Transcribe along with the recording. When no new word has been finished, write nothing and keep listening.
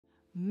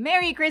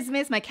Merry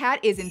Christmas! My cat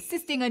is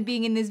insisting on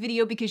being in this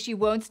video because she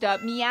won't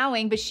stop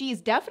meowing, but she's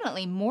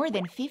definitely more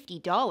than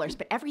 $50,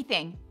 but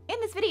everything in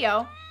this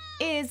video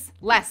is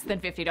less than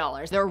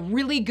 $50. They're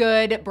really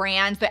good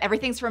brands, but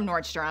everything's from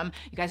Nordstrom.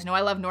 You guys know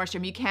I love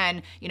Nordstrom. You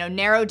can,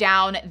 narrow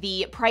down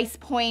the price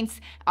points.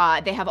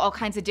 They have all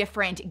kinds of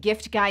different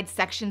gift guide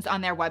sections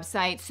on their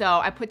website. So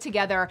I put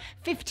together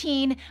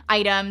 15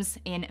 items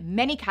in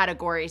many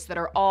categories that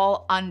are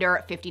all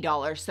under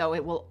 $50. So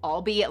it will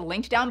all be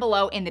linked down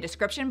below in the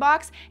description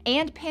box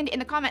and pinned in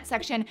the comment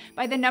section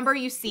by the number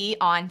you see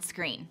on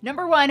screen.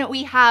 Number one,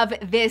 we have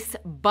this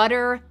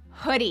butter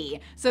hoodie.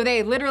 So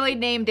they literally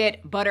named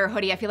it butter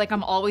hoodie. I feel like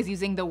I'm always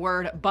using the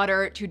word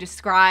butter to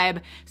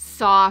describe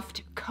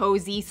soft,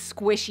 cozy,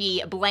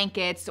 squishy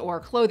blankets or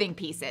clothing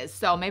pieces.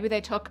 So maybe they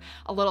took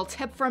a little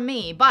tip from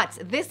me, but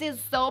this is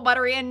so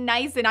buttery and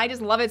nice and I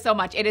just love it so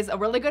much. It is a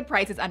really good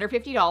price. It's under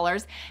 $50.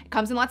 It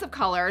comes in lots of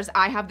colors.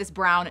 I have this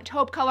brown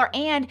taupe color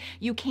and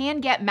you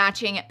can get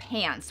matching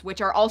pants, which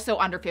are also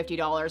under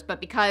 $50. But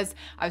because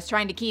I was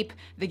trying to keep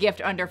the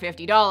gift under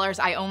 $50,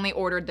 I only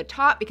ordered the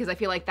top because I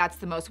feel like that's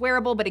the most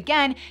wearable. But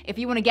again, if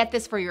you want to get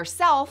this for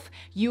yourself,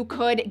 you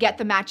could get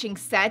the matching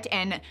set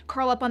and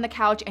curl up on the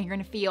couch and you're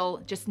going to feel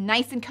just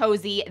nice and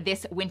cozy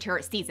this winter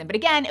season. But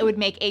again, it would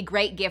make a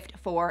great gift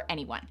for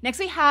anyone. Next,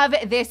 we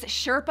have this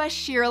Sherpa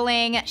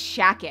shearling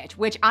shacket,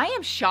 which I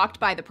am shocked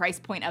by the price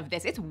point of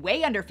this. It's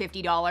way under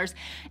 $50.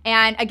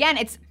 And again,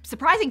 it's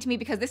surprising to me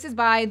because this is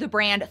by the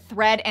brand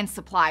Thread and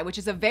Supply, which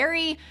is a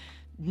very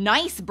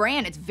nice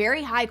brand. It's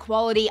very high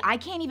quality. I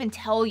can't even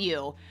tell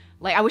you.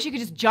 Like, I wish you could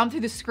just jump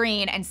through the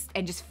screen and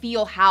just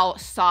feel how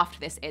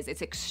soft this is.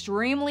 It's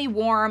extremely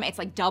warm, it's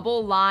like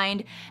double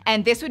lined,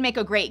 and this would make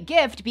a great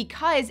gift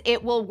because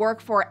it will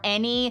work for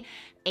any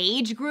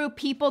age group.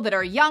 People that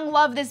are young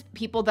love this,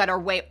 people that are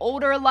way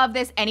older love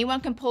this.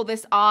 Anyone can pull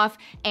this off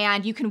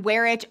and you can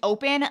wear it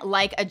open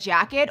like a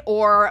jacket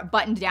or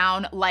buttoned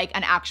down like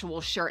an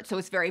actual shirt. So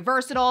it's very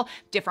versatile,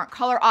 different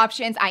color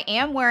options. I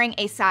am wearing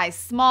a size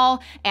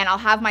small and I'll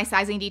have my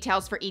sizing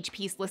details for each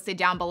piece listed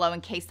down below in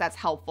case that's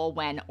helpful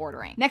when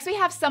ordering. Next, we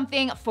have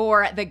something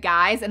for the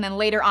guys, and then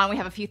later on we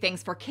have a few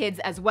things for kids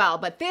as well.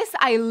 But this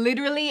I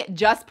literally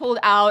just pulled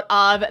out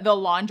of the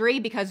laundry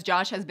because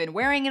Josh has been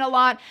wearing it a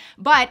lot,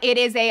 but it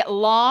is a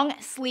long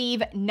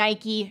sleeve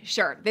Nike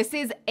shirt. This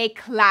is a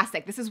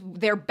classic. This is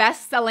their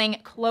best-selling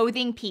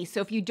clothing piece.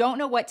 So if you don't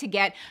know what to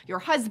get your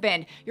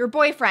husband, your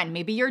boyfriend,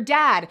 maybe your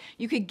dad,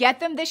 you could get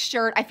them this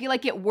shirt. I feel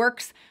like it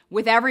works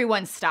with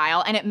everyone's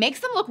style and it makes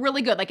them look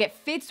really good. Like, it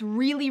fits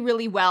really,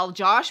 really well.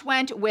 Josh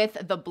went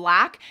with the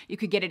black. You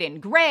could get it in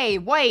gray,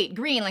 white,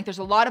 green. Like, there's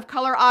a lot of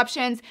color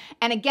options.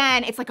 And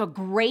again, it's like a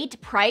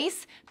great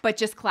price, but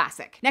just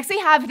classic. Next, we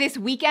have this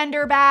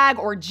weekender bag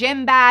or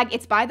gym bag.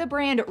 It's by the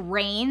brand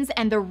Rains.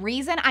 And the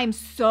reason I'm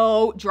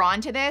so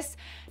drawn to this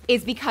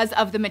is because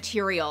of the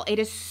material. It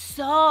is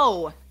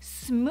so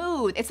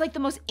smooth. It's like the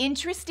most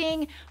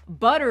interesting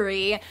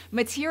buttery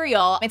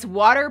material. It's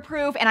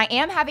waterproof, and I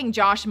am having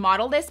Josh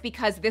model this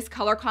because this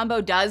color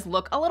combo does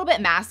look a little bit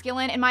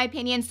masculine in my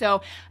opinion.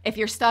 So if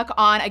you're stuck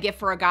on a gift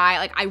for a guy,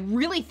 like, I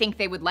really think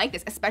they would like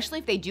this, especially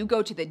if they do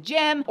go to the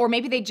gym or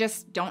maybe they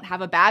just don't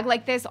have a bag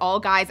like this. All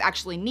guys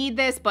actually need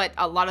this, but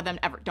a lot of them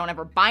don't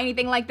ever buy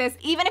anything like this.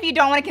 Even if you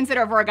don't want to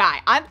consider it for a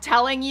guy, I'm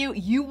telling you,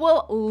 you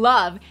will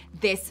love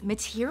this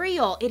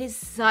material. It is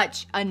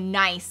such a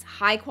nice,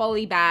 high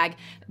quality bag.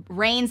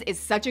 Rains is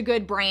such a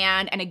good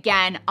brand, and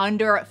again,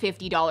 under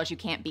 $50, you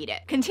can't beat it.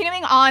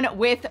 Continuing on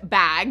with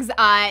bags,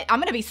 I'm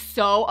gonna be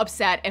so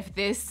upset if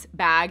this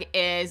bag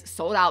is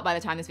sold out by the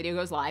time this video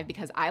goes live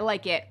because I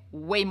like it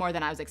way more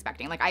than I was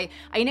expecting. Like, I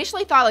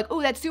initially thought like,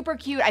 oh, that's super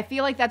cute. I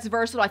feel like that's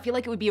versatile. I feel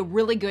like it would be a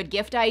really good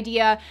gift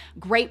idea,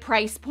 great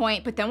price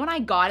point. But then when I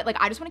got it, like,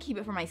 I just wanna keep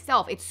it for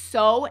myself. It's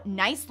so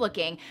nice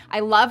looking. I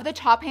love the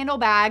top handle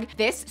bag.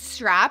 This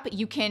strap,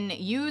 you can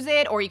use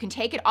it or you can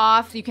take it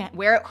off. So you can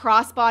wear it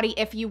crossbody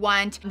if you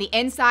want. The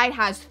inside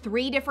has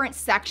 3 different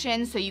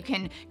sections, so you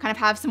can kind of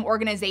have some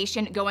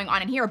organization going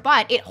on in here,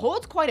 but it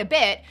holds quite a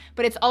bit,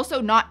 but it's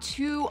also not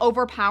too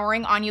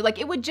overpowering on you. Like,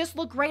 it would just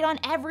look great on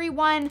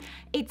everyone.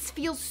 It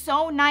feels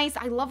so nice.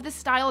 I love the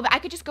style of it. I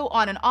could just go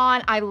on and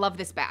on. I love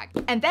this bag.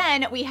 And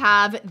then we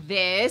have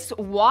this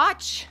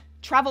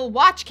travel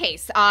watch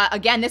case.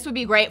 Again, this would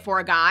be great for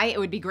a guy. It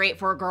would be great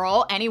for a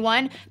girl.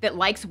 Anyone that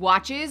likes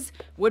watches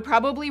would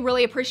probably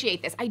really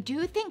appreciate this. I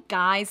do think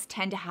guys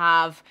tend to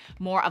have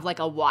more of like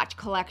a watch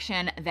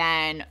collection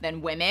than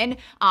women.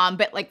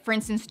 But like, for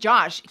instance,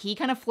 Josh, he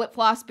kind of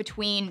flip-flops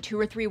between 2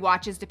 or 3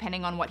 watches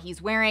depending on what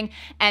he's wearing.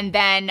 And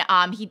then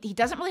he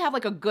doesn't really have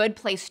like a good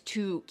place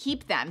to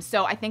keep them.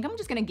 So I think I'm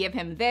just gonna give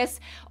him this.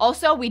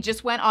 Also, we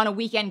just went on a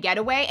weekend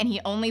getaway and he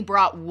only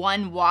brought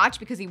 1 watch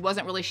because he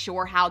wasn't really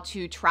sure how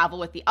to travel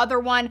with the other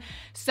one.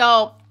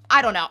 So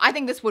I don't know. I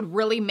think this would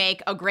really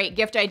make a great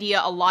gift idea.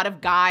 A lot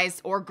of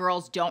guys or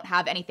girls don't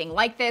have anything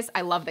like this.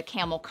 I love the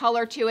camel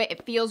color to it.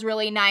 It feels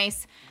really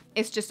nice.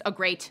 It's just a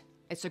great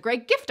it's a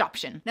great gift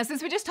option. Now,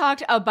 since we just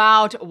talked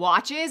about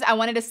watches, I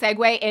wanted to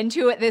segue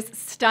into this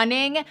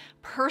stunning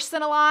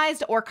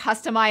personalized or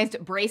customized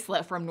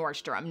bracelet from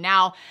Nordstrom.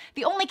 Now,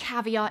 the only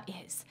caveat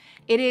is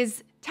it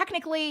is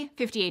technically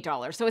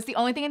 $58. So it's the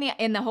only thing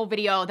in the whole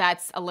video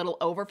that's a little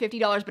over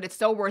 $50, but it's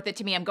so worth it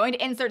to me. I'm going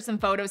to insert some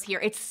photos here.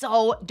 It's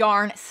so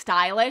darn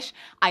stylish.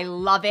 I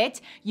love it.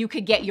 You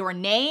could get your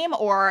name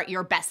or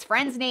your best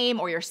friend's name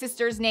or your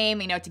sister's name,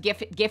 you know, to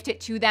gift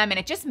it to them. And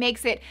it just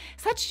makes it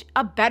such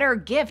a better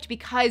gift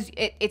because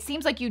it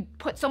seems like you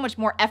put so much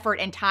more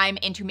effort and time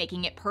into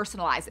making it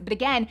personalized. But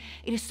again,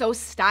 it is so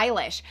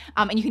stylish.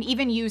 And you can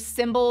even use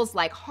symbols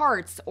like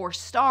hearts or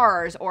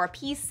stars or a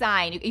peace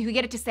sign. You can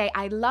get it to say,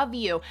 I love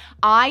you.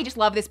 I just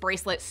love this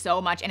bracelet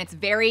so much, and it's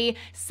very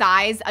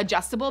size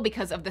adjustable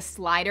because of the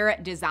slider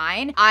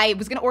design. I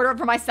was gonna order it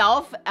for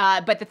myself,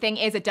 but the thing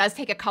is it does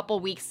take a couple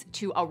weeks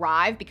to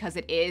arrive because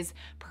it is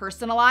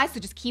personalized, so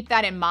just keep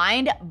that in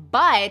mind,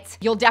 but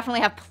you'll definitely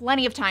have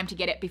plenty of time to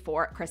get it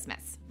before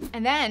Christmas.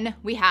 And then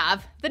we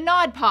have the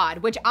Nod Pod,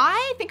 which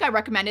I think I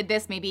recommended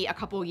this maybe a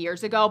couple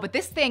years ago, but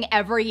this thing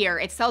every year,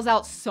 it sells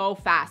out so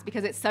fast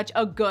because it's such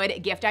a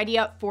good gift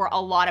idea for a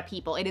lot of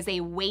people. It is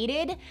a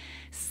weighted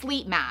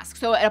sleep mask.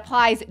 So it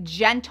applies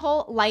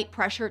gentle light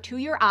pressure to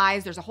your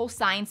eyes. There's a whole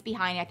science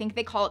behind it. I think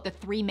they call it the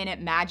 3-minute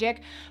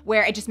magic,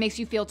 where it just makes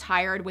you feel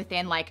tired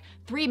within like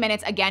 3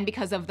 minutes, again,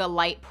 because of the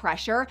light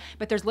pressure,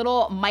 but there's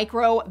little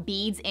micro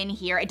beads in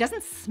here. It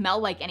doesn't smell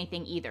like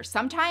anything either.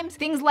 Sometimes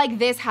things like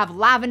this have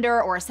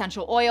lavender or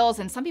essential oils,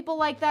 and some people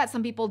like that,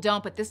 some people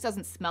don't, but this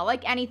doesn't smell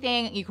like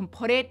anything. You can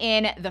put it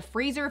in the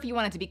freezer if you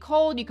want it to be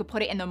cold. You could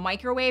put it in the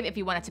microwave if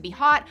you want it to be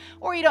hot,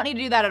 or you don't need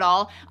to do that at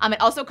all. It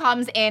also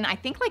comes in, I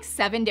think, like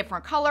 7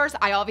 different colors.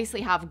 I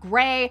obviously have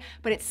gray,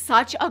 but it's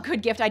such a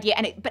good gift idea.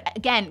 But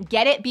again,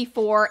 get it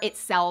before it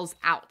sells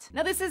out.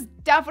 Now, this is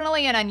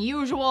definitely an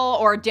unusual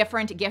or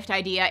different gift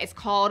idea. It's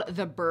called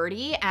the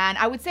Birdie, and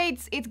I would say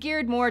it's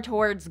geared more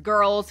towards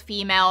girls,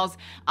 females.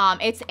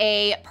 It's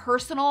a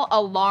personal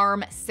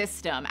alarm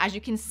system. As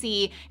you can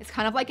see, it's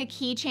kind of like a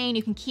keychain.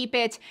 You can keep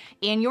it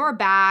in your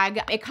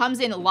bag. It comes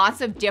in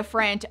lots of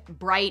different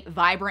bright,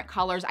 vibrant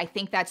colors. I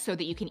think that's so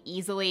that you can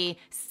easily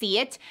see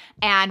it.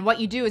 And what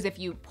you do is if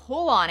you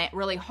pull on it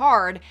really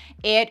hard,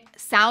 it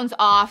sounds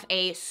off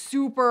a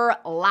super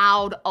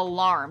loud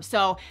alarm.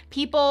 So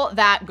people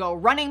that go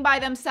running by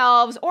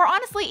themselves, or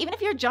honestly, even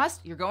if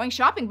you're going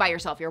shopping by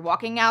yourself, you're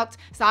walking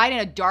outside in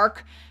a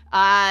dark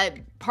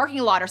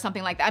parking lot or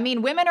something like that. I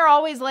mean, women are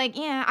always like,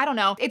 yeah, I don't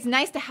know. It's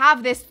nice to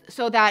have this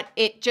so that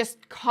it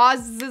just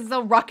causes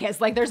a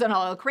ruckus. Like there's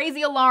a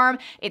crazy alarm.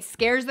 It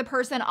scares the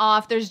person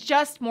off. There's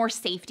just more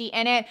safety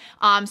in it.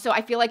 So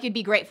I feel like it'd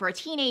be great for a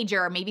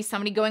teenager, maybe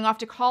somebody going off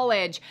to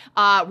college,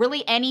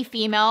 really any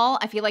female.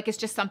 I feel like it's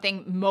just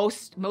something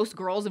most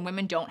girls and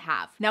women don't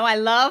have. Now, I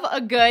love a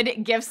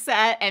good gift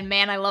set, and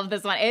man, I love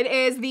this one. It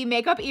is the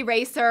makeup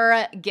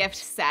eraser gift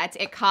set.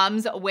 It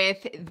comes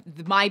with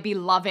my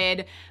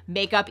beloved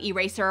makeup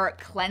eraser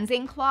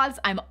cleansing cloths.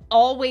 I'm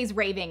always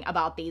raving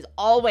about these,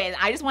 always.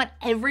 I just want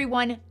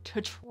everyone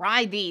to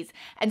try these.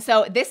 And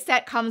so this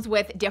set comes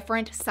with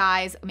different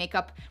size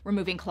makeup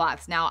removing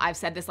cloths. Now, I've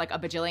said this like a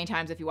bajillion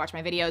times if you watch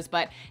my videos,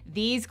 but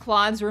these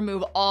cloths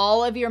remove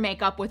all of your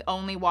makeup with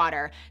only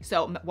water.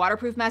 So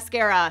waterproof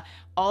mascara,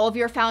 all of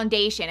your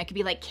foundation. It could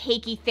be like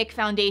cakey, thick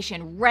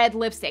foundation, red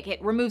lipstick.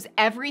 It removes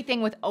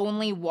everything with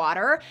only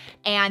water.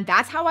 And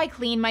that's how I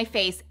clean my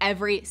face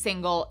every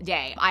single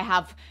day. I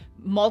have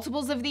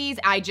multiples of these.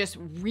 I just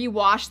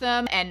rewash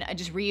them and I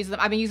just reuse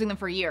them. I've been using them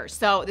for years.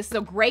 So this is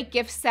a great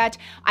gift set.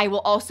 I will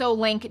also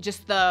link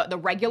just the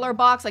regular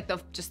box, like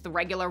just the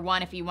regular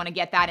one if you want to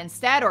get that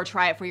instead or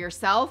try it for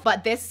yourself.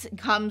 But this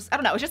comes, I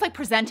don't know, it's just like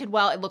presented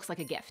well. It looks like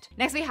a gift.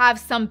 Next we have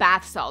some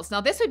bath salts. Now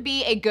this would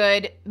be a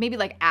good, maybe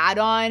like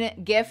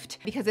add-on gift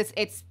because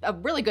it's a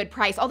really good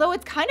price. Although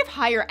it's kind of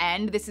higher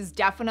end, this is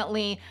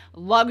definitely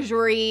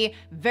luxury,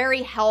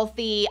 very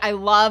healthy. I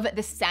love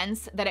the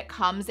scents that it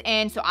comes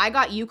in. So I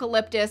got eucalyptus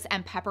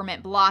and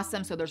peppermint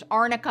blossom. So there's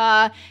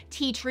arnica,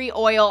 tea tree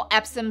oil,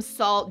 Epsom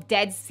salt,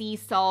 Dead Sea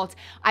salt.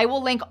 I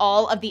will link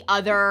all of the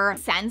other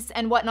scents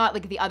and whatnot,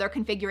 like the other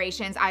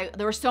configurations.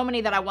 There were so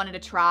many that I wanted to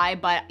try,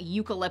 but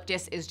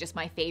eucalyptus is just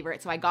my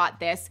favorite. So I got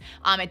this.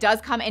 It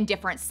does come in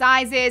different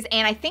sizes,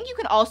 and I think you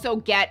can also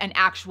get an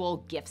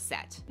actual gift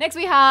set. Next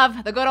we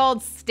have the good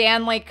old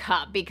Stanley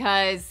Cup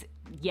because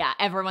yeah,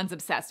 everyone's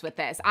obsessed with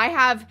this. I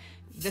have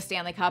the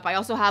Stanley Cup. I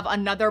also have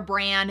another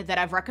brand that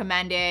I've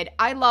recommended.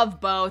 I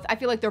love both. I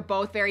feel like they're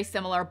both very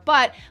similar,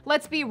 but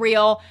let's be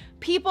real.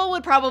 People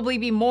would probably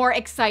be more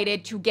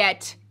excited to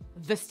get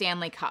the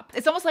Stanley Cup.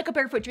 It's almost like a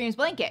Barefoot Dreams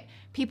blanket.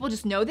 People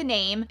just know the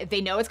name.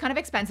 They know it's kind of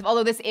expensive,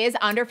 although this is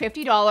under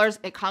 $50.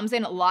 It comes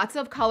in lots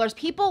of colors.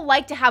 People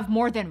like to have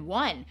more than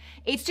one.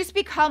 It's just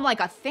become like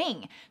a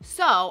thing.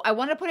 So I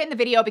wanted to put it in the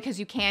video because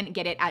you can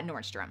get it at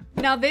Nordstrom.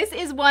 Now this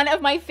is one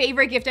of my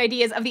favorite gift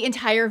ideas of the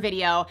entire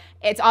video.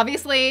 It's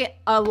obviously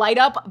a light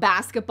up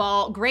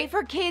basketball, great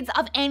for kids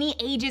of any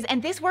ages,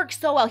 and this works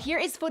so well. Here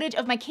is footage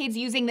of my kids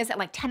using this at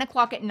like 10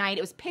 o'clock at night.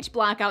 It was pitch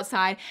black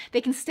outside.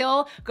 They can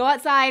still go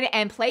outside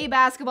and play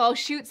basketball,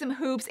 shoot some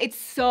hoops. It's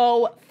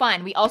so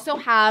fun. We also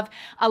have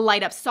a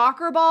light up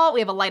soccer ball. We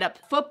have a light up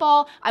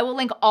football. I will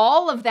link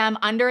all of them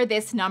under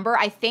this number.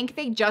 I think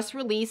they just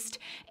released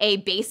a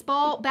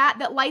baseball bat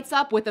that lights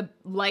up with a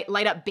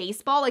light up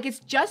baseball. Like, it's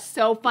just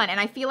so fun. And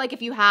I feel like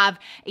if you have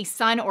a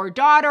son or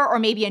daughter, or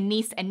maybe a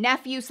niece and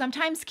nephew,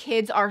 sometimes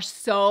kids are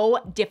so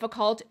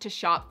difficult to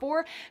shop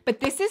for, but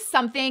this is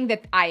something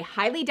that I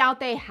highly doubt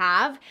they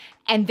have,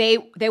 and they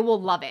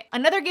will love it.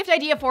 Another gift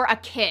idea for a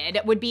kid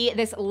would be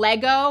this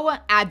Lego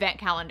advent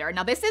calendar.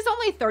 Now this is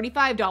only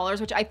 $35,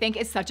 which I think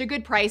is such a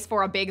good price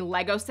for a big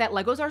Lego set.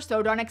 Legos are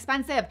so darn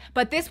expensive,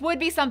 but this would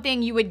be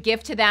something you would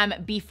gift to them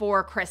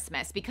before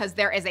Christmas, because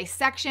there is a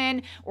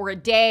section or a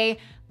day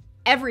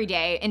every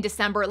day in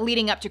December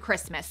leading up to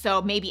Christmas.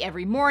 So maybe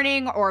every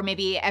morning or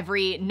maybe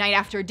every night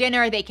after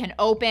dinner, they can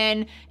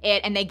open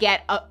it and they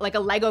get like a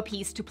Lego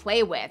piece to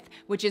play with,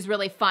 which is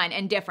really fun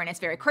and different. It's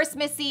very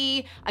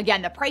Christmassy.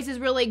 Again, the price is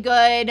really good.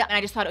 And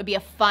I just thought it would be a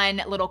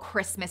fun little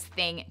Christmas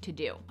thing to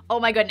do. Oh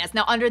my goodness.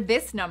 Now under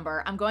this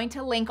number, I'm going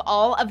to link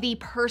all of the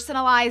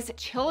personalized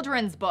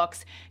children's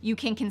books you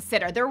can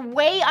consider. They're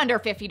way under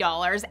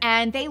 $50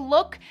 and they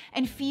look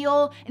and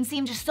feel and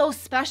seem just so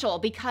special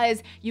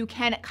because you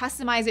can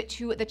customize it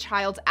to the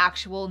child's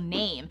actual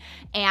name.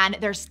 And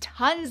there's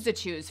tons to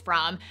choose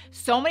from.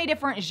 So many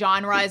different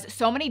genres,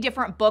 so many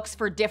different books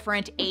for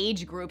different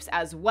age groups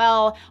as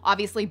well.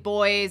 Obviously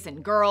boys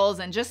and girls,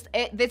 and just,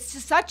 it's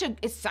such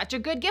a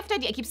good gift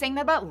idea. I keep saying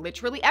that about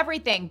literally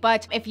everything,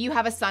 but if you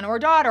have a son or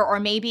daughter, or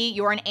maybe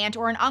you're an aunt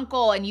or an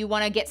uncle and you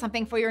wanna get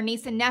something for your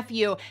niece and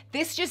nephew,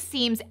 this just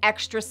seems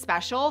extra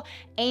special,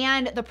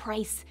 and the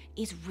price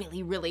is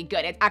really, really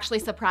good. It actually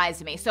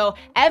surprised me. So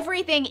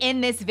everything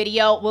in this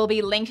video will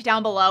be linked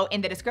down below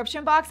in the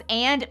description box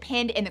and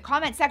pinned in the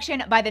comment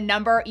section by the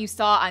number you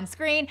saw on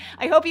screen.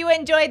 I hope you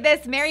enjoyed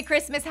this. Merry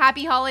Christmas,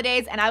 happy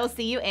holidays, and I will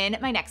see you in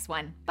my next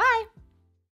one. Bye.